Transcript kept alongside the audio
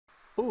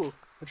Ooh,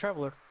 a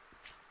traveler.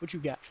 What you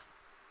got?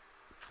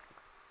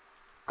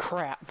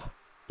 Crap.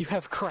 You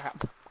have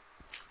crap.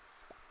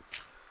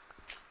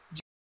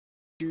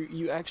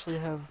 You actually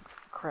have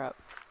crap.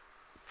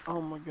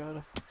 Oh my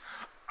god.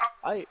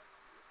 I...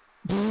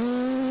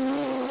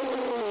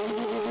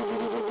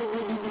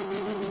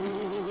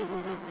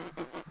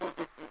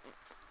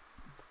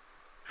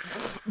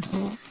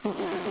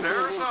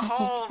 There's a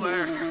hole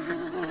there.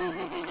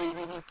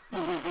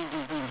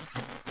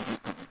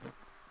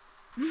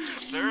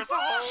 There's a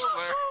hole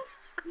there.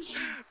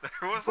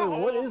 There was a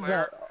hole what is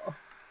there. that?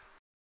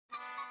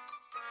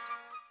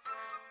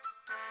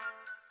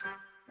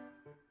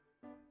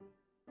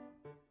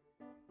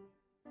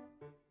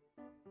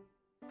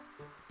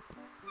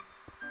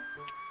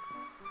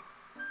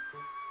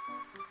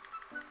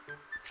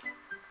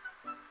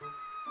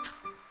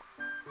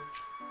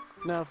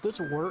 Now, if this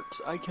works,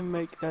 I can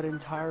make that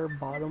entire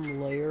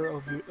bottom layer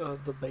of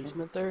the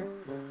basement there.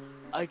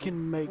 I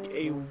can make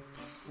a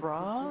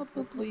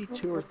probably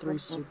 2 or 3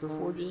 super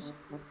forges,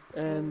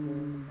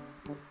 and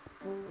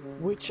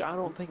which I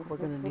don't think we're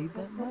gonna need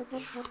that much.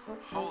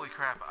 Holy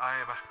crap! I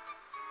have a.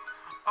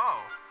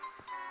 Oh.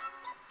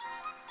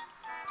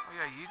 Oh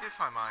yeah, you did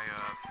find my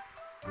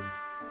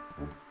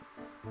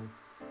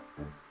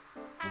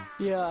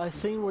Yeah, I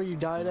seen where you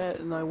died at,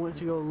 and I went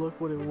to go look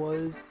what it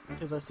was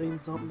because I seen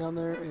something down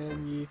there,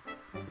 and you.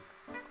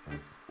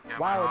 Yeah,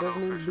 Wow, my it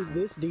doesn't auto even be fisher.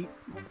 this deep.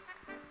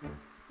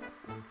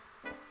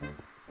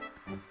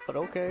 But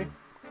okay.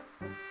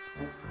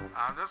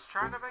 I'm just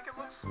trying to make it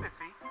look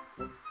spiffy.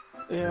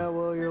 Yeah,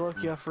 well, you're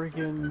lucky I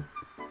freaking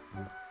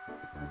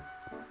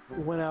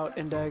went out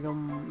and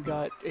daggum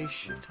got a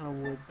shit ton of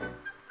wood.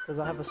 Because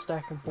I have a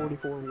stack and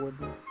 44 wood.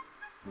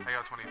 I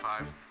got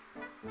 25.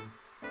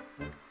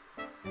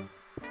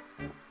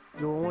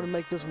 Do I want to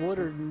make this wood,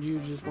 or do you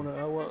just want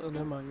to... Oh, well,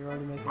 never mind, you're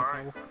already making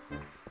Alright. a cobble.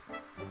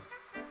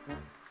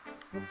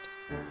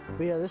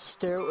 But yeah, this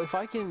stair, if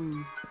I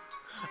can...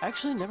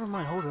 Actually, never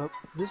mind, hold up.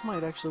 This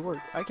might actually work.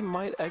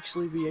 Might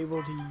actually be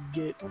able to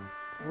get...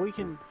 We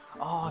can...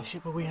 Oh,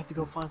 shit, but we have to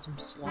go find some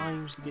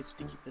slimes to get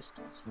sticky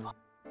pistons.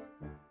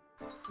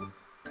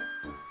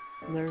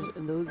 And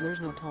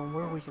there's no telling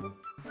where we can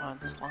find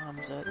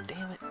slimes at.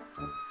 Damn it.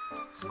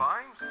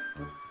 Slimes?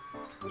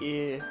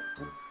 Yeah.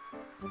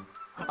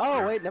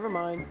 Oh, wait, never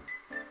mind.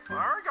 I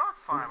already got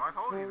slime. I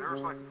told you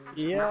there's like.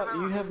 Yeah,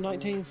 you have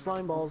 19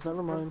 slime balls,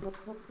 never mind.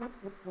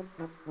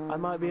 I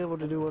might be able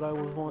to do what I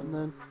was wanting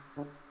then.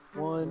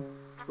 1,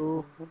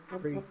 2,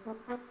 3.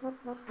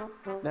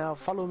 Now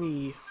follow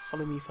me.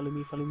 Follow me, follow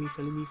me, follow me,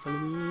 follow me, follow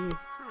me.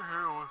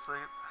 Here, 1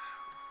 second.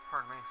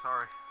 Pardon me.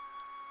 Sorry.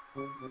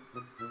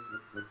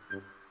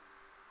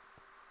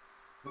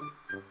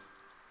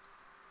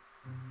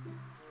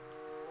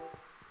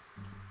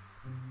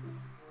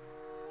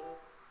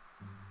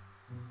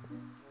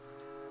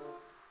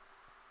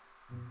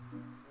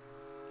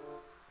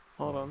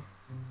 Hold on.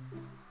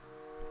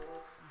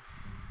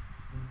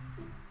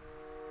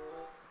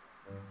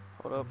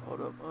 Hold up,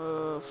 hold up.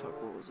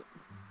 Fuck, what was it?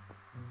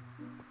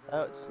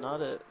 That's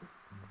not it.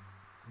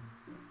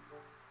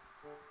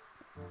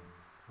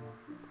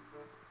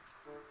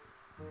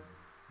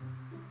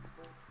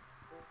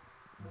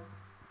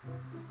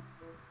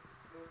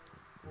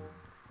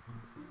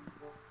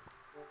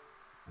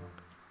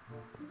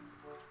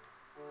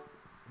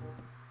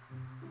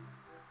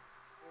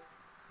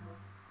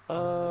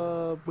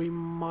 We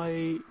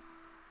might...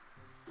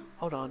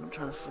 Hold on, I'm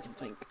trying to fucking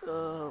think.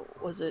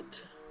 Was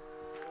it...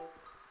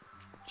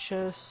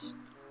 Chest...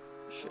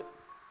 Shit.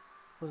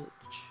 Was it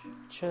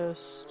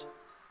chest...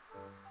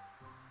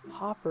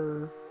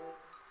 Hopper...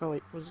 No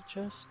wait, was it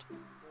chest?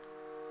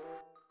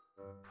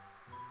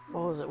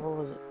 What was it, what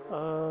was it?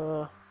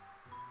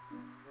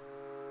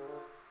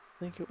 I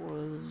think it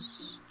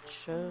was...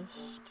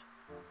 Chest...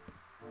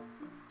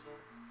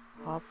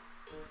 Hop...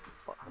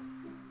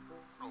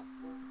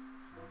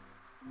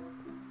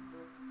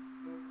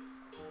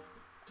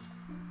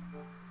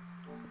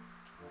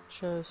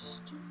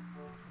 Chest...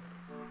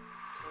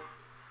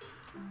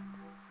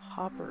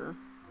 Hopper...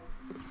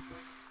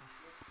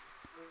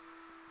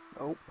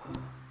 Nope.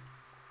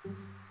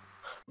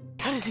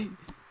 How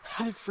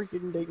did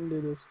freaking Dayton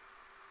do this?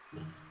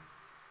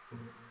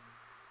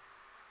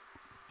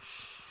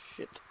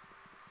 Shit.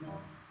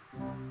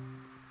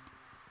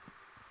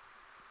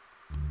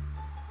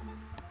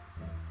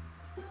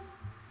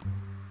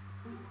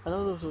 I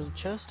know this was a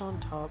chest on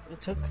top.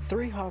 It took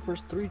 3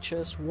 hoppers, 3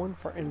 chests, and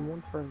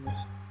 1 furnace.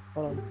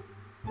 Hold on.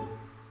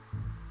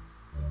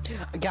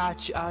 I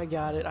got you. I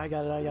got it. I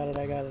got it. I got it.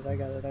 I got it. I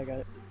got it. I got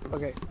it.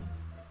 Okay.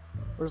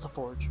 Where's the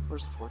forge?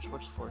 Where's the forge?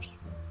 Where's the forge?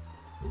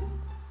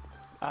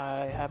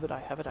 I have it. I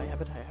have it. I have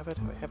it. I have it.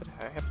 I have it.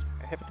 I have it.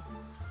 I have it.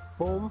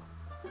 Boom.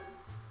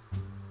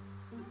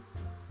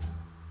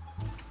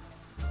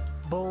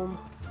 Boom.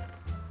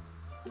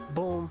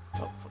 Boom.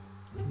 Oh,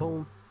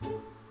 boom.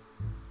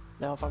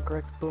 Now if I'm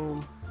correct,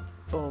 boom.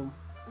 Boom.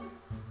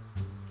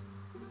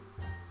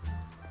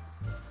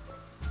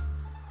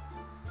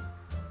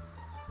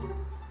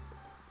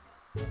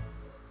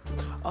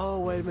 Oh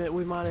wait a minute.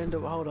 We might end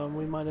up. Hold on.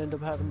 We might end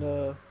up having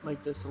to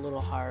make this a little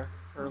higher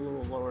or a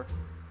little lower.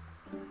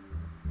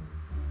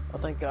 I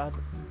think I.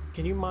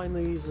 Can you mine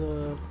these?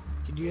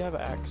 Can you have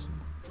an axe?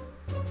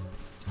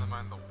 Can I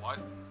mine the what?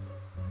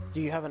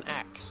 Do you have an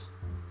axe?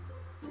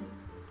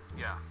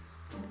 Yeah.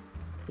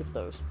 Get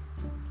those.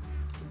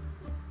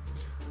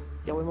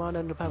 Yeah, we might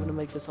end up having to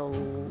make this a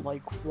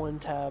like one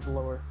tab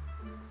lower.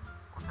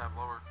 One tab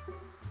lower.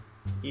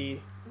 Yeah.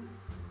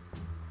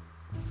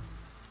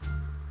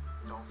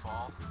 Don't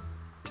fall.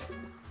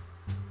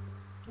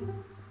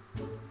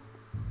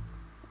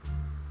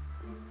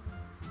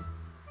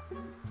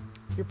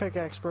 Your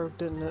pickaxe broke,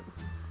 didn't it?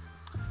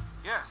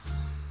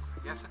 Yes.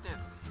 Yes, it did.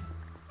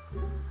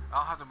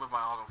 I'll have to move my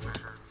auto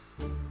fisher.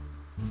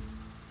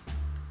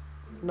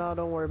 No,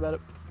 don't worry about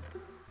it.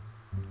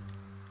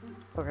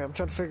 Okay, I'm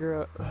trying to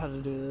figure out how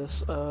to do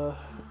this.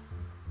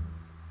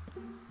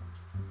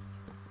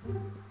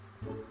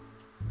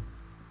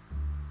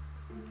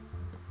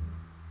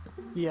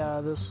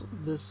 Yeah,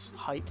 this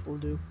height will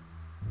do.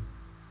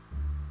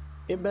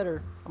 It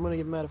better. I'm gonna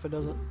get mad if it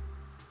doesn't.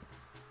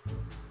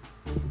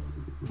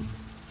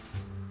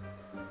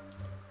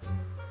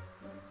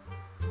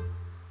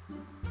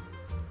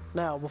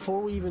 Now,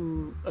 before we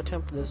even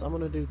attempt this, I'm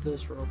gonna do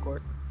this real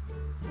quick.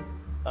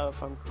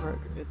 If I'm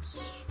correct,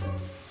 it's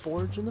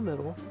forge in the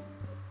middle,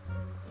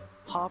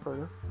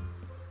 hopper,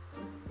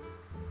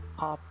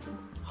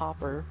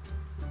 hopper,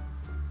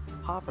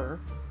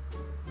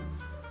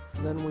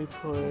 then we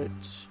put,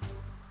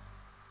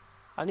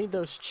 I need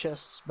those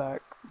chests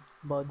back,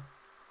 bud.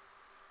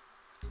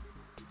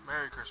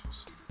 Merry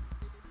Christmas.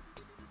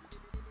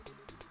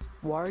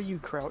 Why are you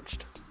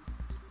crouched?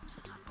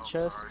 Oh,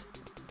 Chest. sorry.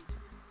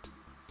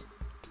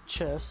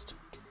 Chest.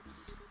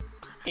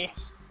 Eh.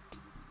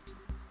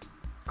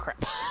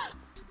 Crap.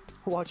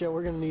 Watch out,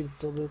 we're gonna need to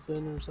fill this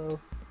in or so.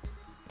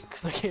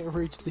 Because I can't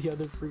reach the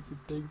other freaking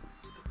thing.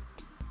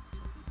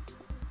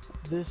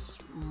 This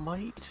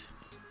might...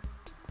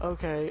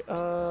 Okay,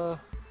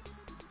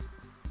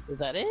 is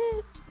that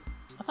it?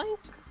 I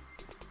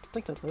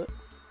think that's it.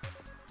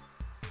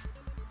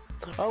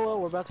 Oh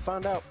well, we're about to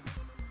find out.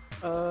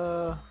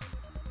 We're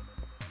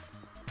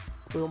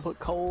gonna put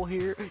coal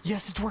here.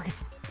 Yes, it's working!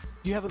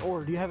 Do you have an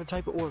ore? Do you have a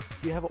type of ore?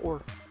 Do you have an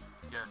ore?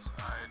 Yes,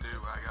 I do.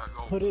 I got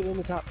gold. Put it in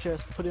the top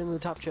chest. Put it in the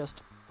top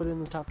chest. Put it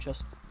in the top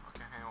chest.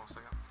 Okay, hang on a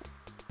second.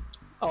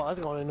 Oh, that's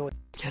gonna annoy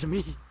the out of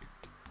me.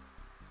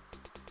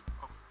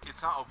 Oh,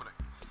 it's not opening.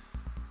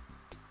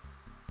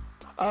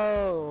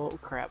 Oh,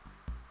 crap.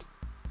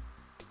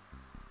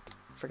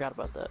 Forgot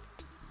about that.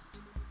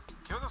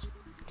 Can we just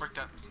break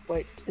that?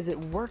 Wait, is it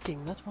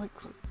working? That's my...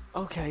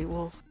 Okay,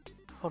 well,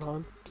 hold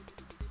on.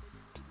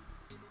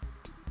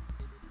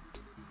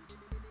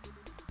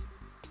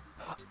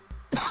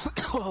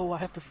 Oh, I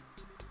have to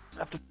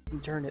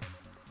turn it.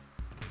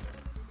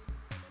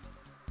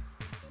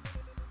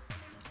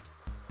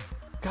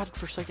 God,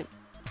 for a second.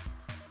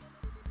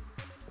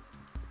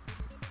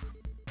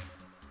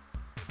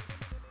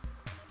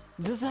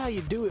 This is how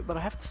you do it, but I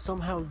have to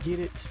somehow get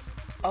it.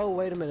 Oh,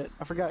 wait a minute.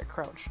 I forgot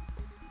crouch.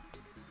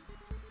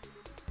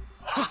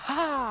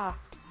 Ha-ha!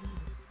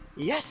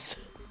 Yes!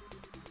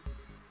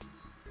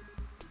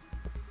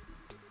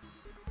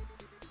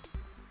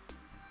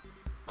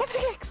 My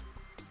pickaxe!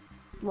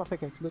 My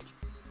pickaxe, bitch.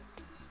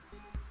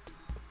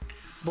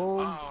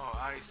 Boom. Oh,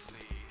 I see.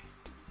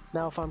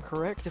 Now if I'm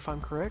correct,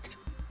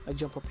 I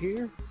jump up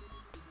here.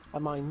 I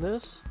mine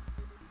this.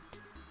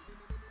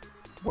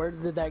 Where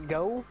did that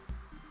go?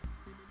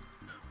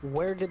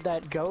 Where did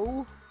that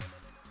go?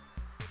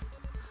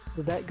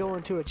 Did that go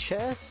into a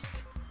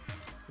chest?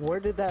 Where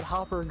did that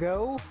hopper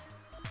go?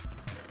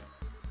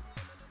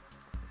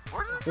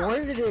 Where did it go?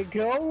 Where did it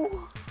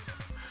go?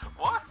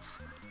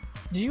 What?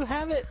 Do you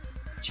have it?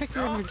 Check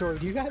your No. inventory.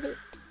 Do you have it?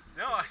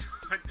 No, I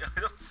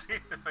don't see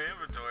it in my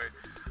inventory.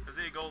 I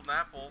see a golden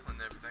apple and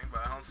everything,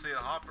 but I don't see a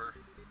hopper.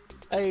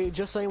 Hey,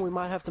 just saying we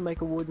might have to make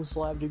a wooden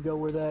slab to go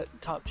where that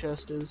top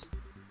chest is.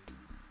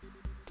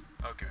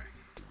 Okay.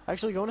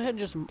 Actually, go ahead and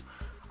just...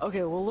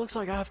 Okay, well, looks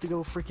like I have to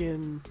go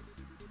freaking...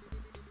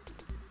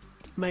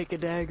 make a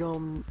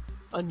daggone...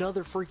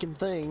 another freaking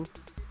thing.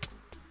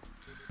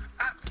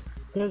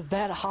 Because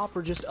that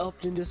hopper just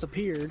upped and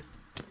disappeared.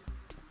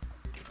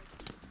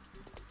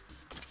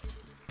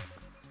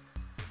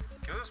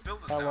 Can we just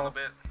build this down a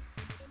bit?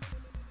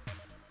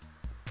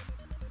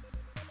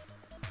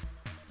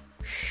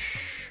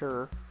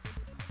 Sure.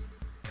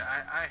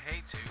 Yeah, I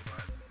hate to,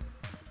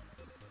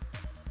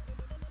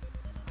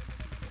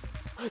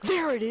 but...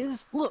 There it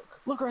is! Look!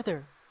 Look right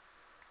there!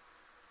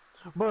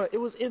 Bruh, it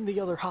was in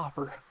the other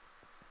hopper.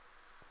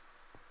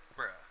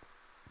 Bruh.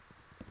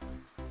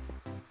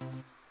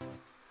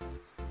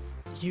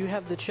 You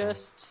have the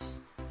chests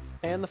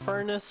and the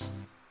furnace.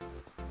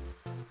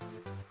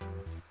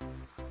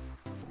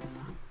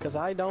 Cause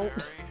I don't.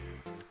 Merry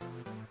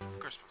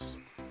Christmas.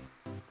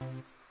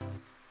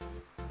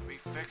 Let me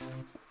fix...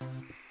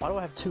 Why do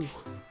I have two?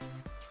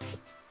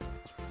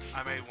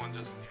 I made one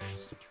just in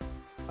case.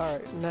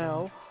 Alright,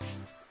 now.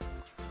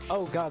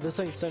 Oh god, this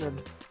ain't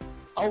centered.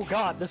 Oh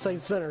god, this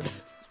ain't centered.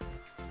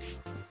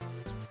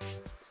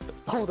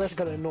 Oh, that's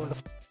gonna annoy the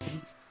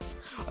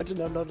I did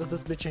not notice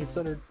this bitch ain't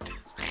centered.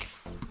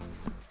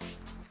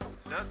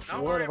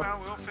 Don't worry about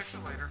it, we'll fix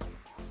it later.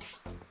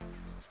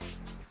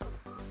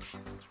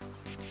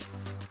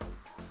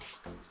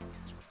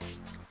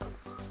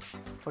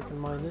 Fucking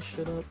mine this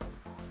shit up.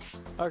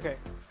 Okay.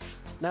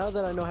 Now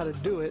that I know how to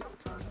do it,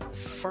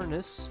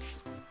 furnace.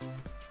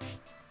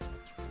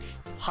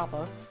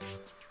 Hopper.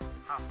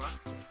 Hopper.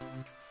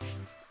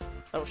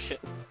 Oh shit.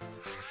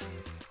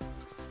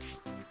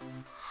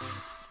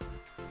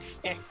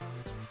 Eh.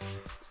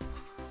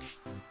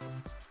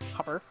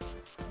 Hopper.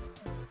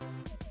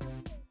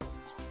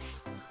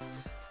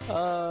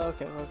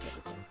 Okay.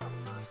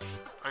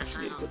 Are you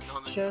sure you don't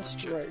know the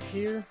Chest right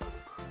here.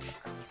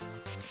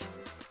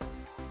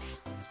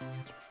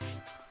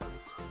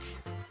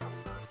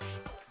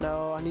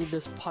 Now I need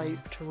this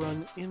pipe to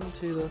run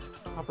into the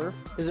hopper.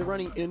 Is it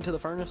running into the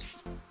furnace?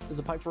 Is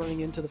the pipe running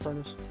into the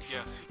furnace?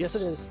 Yes. Yes,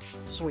 it is.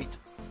 Sweet.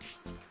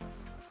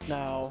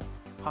 Now,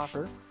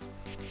 hopper.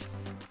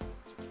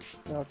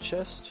 Now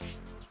chest.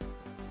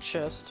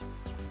 Chest.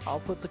 I'll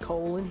put the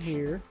coal in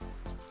here.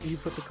 You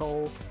put the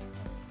coal.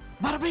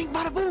 Bada bing,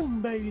 bada boom,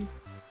 baby!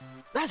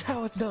 That's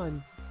how it's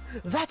done!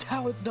 That's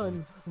how it's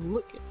done!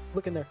 Look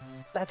in there.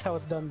 That's how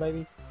it's done,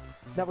 baby.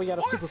 Now we got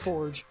a super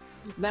forge.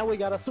 Now we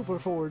got a super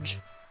forge.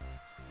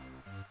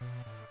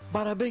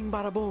 Bada bing,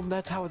 bada boom,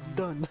 that's how it's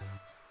done.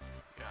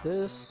 Yeah.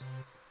 This.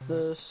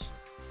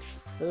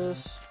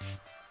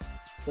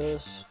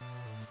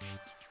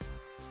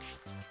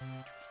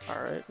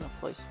 Alright, now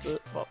place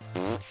the. Well,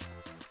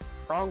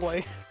 wrong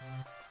way.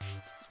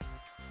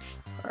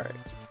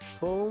 Alright.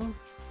 Boom,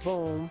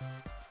 boom.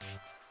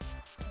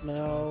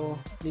 Now,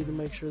 need to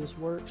make sure this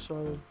works, so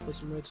I'll put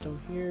some redstone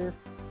here.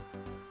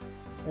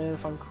 And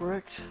if I'm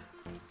correct.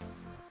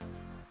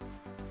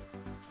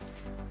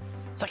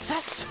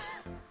 Success!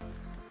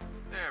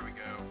 There we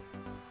go.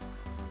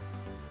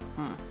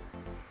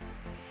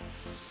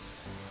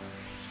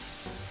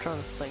 Trying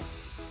to think.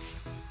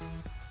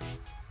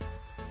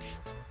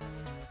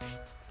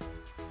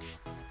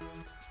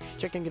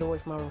 Chicken, get away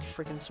from our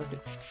freaking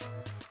circuit.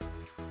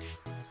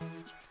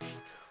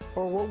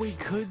 Or what we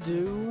could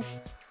do.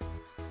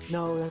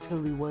 No, that's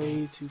gonna be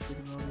way too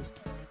freaking obvious.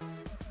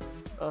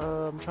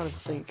 I'm trying to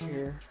think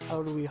here.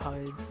 How do we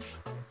hide?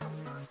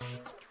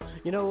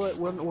 You know what?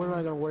 We're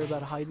not gonna worry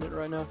about hiding it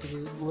right now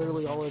because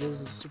literally all it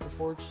is a super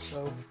forge.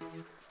 So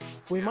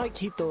we might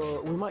keep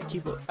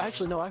the.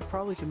 Actually, no. I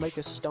probably could make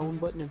a stone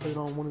button and put it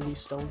on one of these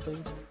stone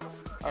things.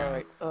 All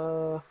right.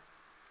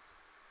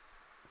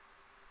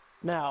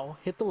 Now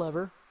hit the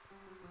lever,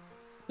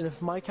 and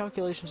if my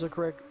calculations are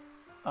correct,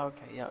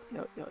 okay. Yeah.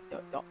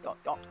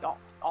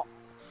 All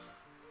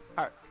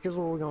right. Here's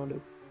what we're gonna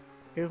do.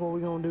 Here's what we're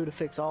gonna do to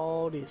fix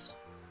all this.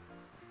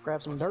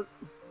 Grab some dirt.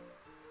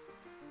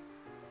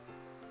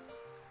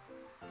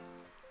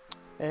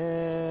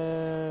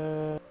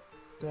 And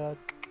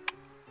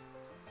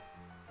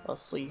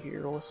let's see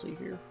here.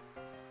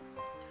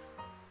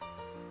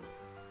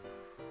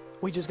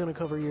 We're just gonna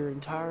cover your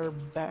entire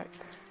back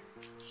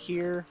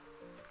here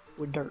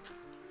with dirt.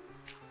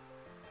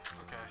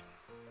 Okay.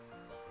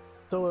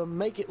 So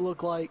make it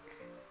look like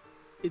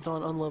it's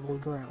on unleveled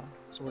ground,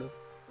 sort of.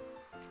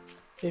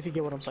 If you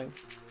get what I'm saying.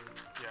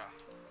 Yeah.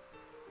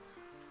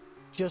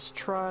 Just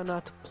try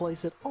not to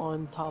place it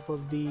on top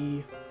of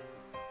the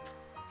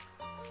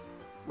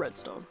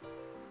redstone.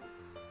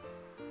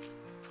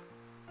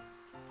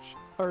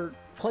 Or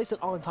place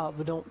it on top,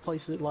 but don't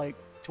place it like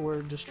to where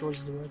it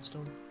destroys the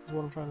redstone, is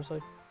what I'm trying to say.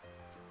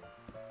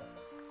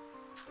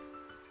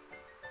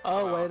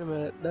 Oh, wait a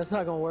minute. That's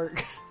not gonna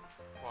work.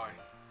 Why?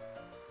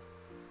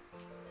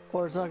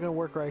 Or it's not gonna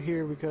work right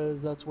here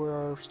because that's where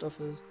our stuff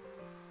is.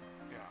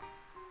 Yeah.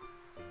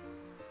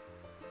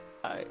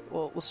 Alright,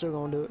 well, we're still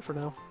gonna do it for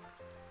now.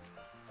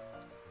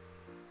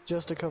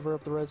 Just to cover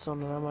up the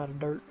redstone, and I'm out of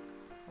dirt.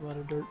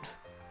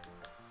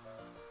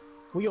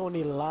 We gonna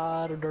need a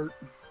lot of dirt.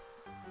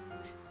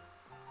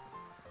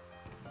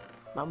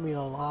 I mean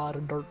a lot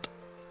of dirt.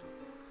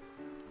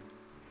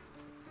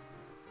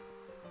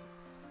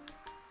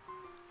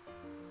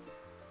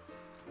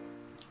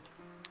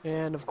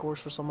 And of course,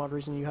 for some odd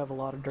reason, you have a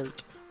lot of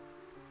dirt.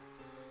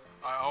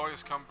 I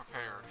always come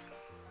prepared.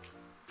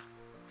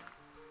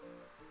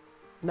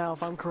 Now,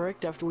 if I'm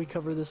correct, after we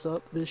cover this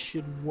up, this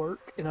should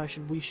work, and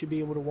we should be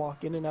able to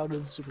walk in and out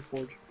of the super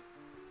forge.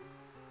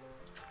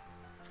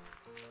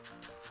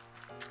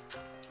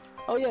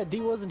 Oh yeah,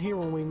 D wasn't here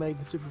when we made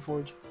the super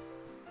forge.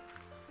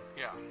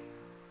 Yeah.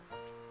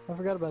 I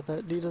forgot about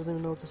that. D doesn't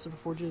even know what the super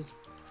forge is.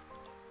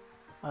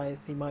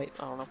 He might.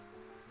 I don't know.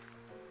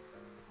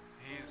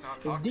 He's not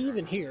talking. Is D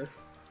even here?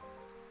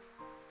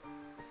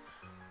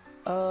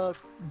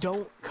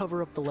 Don't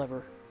cover up the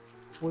lever.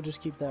 We'll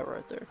just keep that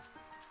right there.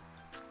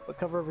 But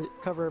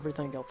cover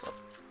everything else up.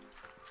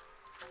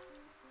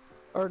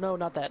 Or no,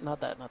 not that.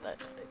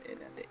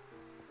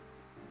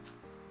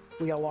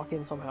 We gotta walk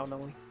in somehow,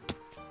 don't we?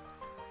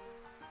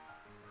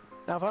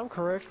 Now, if I'm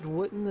correct,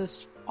 wouldn't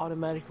this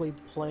automatically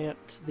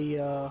plant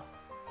the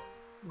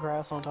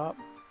grass on top?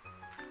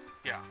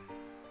 Yeah.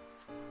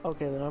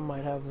 Okay, then I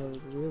might have a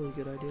really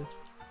good idea.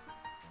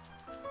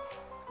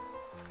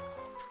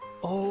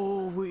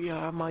 Oh,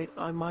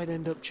 I might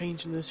end up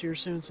changing this here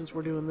soon since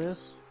we're doing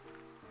this.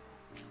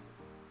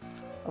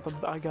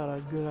 I got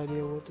a good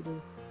idea what to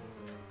do.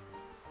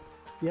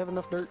 You have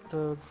enough dirt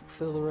to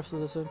fill the rest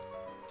of this in?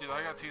 Dude,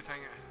 I got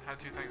had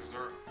two things of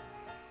dirt.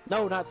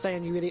 No, not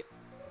sand, you idiot.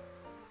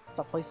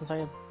 Stop placing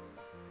sand.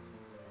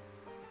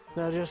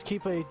 Now just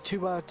keep a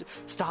 2x2.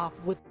 Stop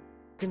with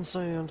fucking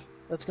sand.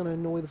 That's gonna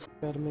annoy the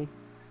fuck out of me.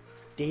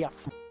 Yeah,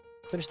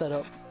 finish that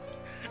up.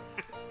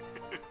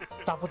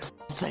 Stop with the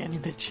fucking sand, you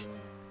bitch.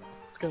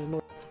 It's gonna annoy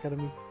the fuck out of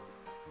me.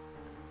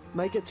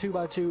 Make it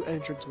 2x2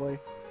 entranceway,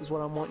 is what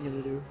I'm wanting you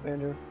to do,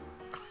 Andrew.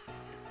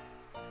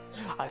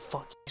 I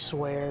fucking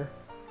swear.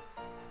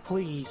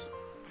 Please.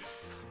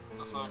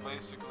 So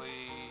basically...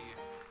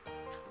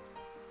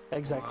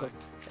 Exactly.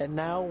 Like... And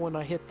now when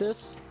I hit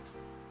this...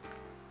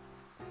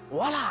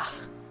 Voila!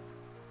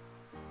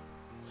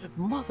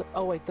 Mother...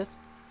 Oh wait, that's...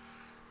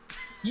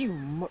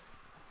 You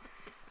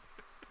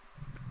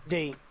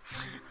D.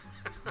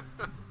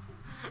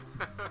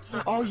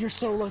 Oh, you're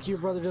so lucky your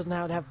brother doesn't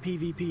have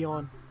PvP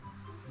on.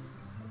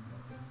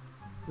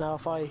 Now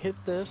if I hit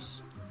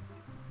this,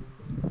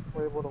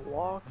 we're able to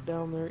walk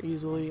down there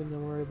easily, and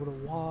then we're able to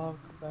walk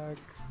back.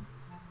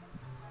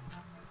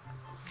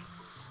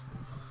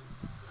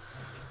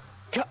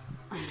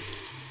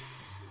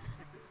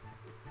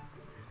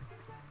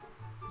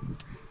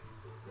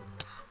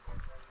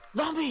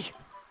 Zombie!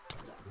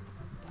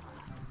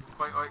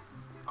 Wait.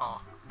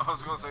 Oh, I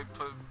was gonna say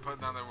put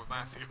it down there with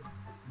Matthew.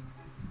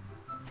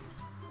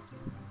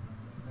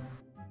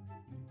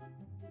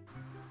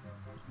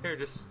 Here,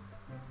 just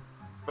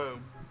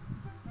boom.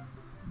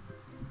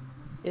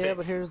 Yeah, Fixed.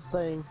 but here's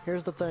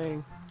the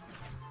thing.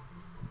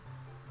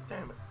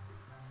 Damn it.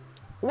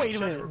 Wait a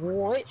Shut minute, it.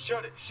 what?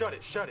 Shut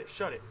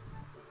it.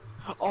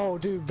 Oh,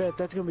 dude, bet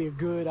that's gonna be a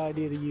good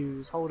idea to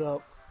use. Hold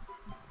up.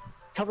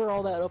 Cover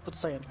all that up with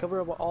sand. Cover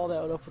up all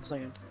that up with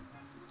sand.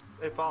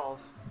 It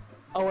falls.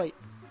 Oh, wait.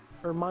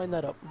 Or mine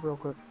that up real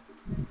quick.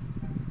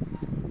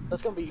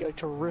 That's gonna be a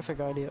terrific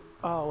idea.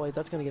 Oh, wait,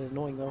 that's gonna get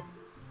annoying, though.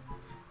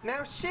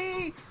 Now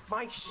see,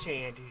 my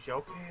sand is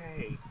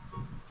okay.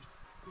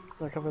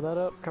 Now cover that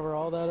up, cover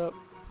all that up,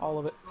 all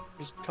of it.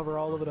 Just cover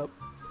all of it up.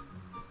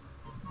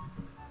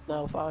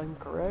 Now if I'm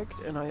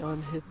correct and I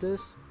unhit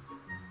this.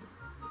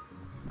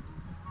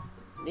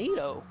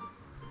 Neato.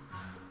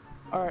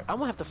 Alright, I'm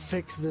gonna have to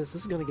fix this.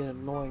 This is gonna get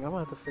annoying. I'm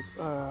gonna have to fix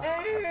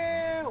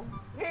Ew!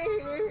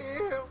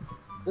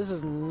 This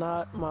was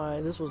not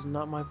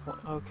my point.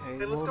 Okay.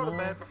 Hey, let's well, go to now-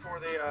 bed before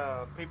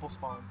the people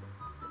spawn.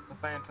 The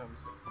phantoms.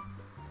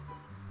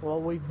 Well,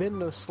 we've been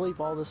to sleep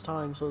all this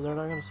time, so they're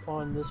not gonna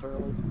spawn this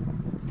early.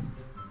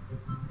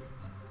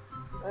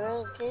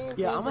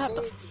 Yeah, I'm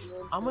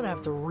gonna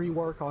have to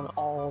rework on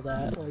all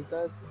that. Like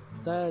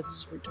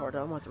that's retarded.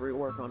 I'm gonna have to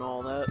rework on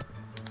all that.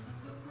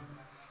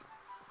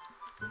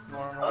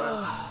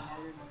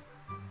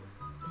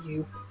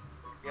 You.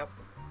 Yep.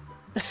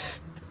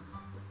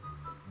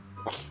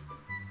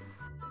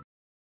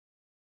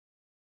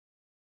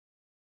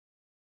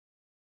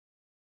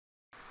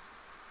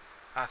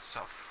 That's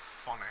so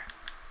funny.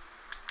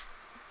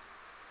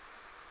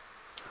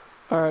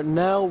 Alright,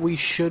 now we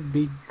should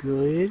be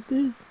good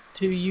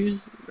to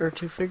use, or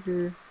to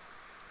figure...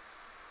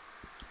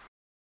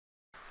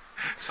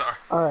 Sorry.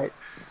 Alright,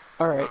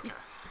 Okay.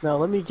 now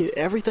let me get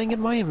everything in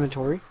my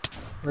inventory.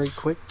 Very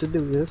quick to do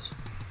this.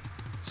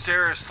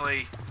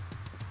 Seriously.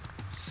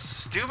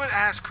 Stupid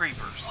ass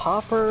creepers.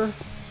 Hopper...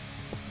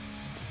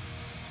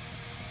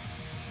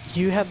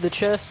 You have the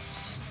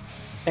chests,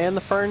 and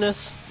the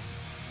furnace.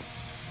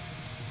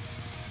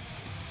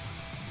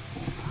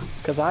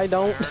 Cause I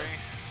don't. Merry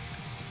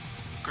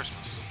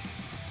Christmas.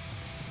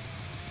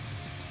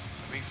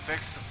 Let me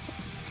fix the...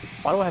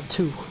 Why do I have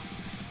two?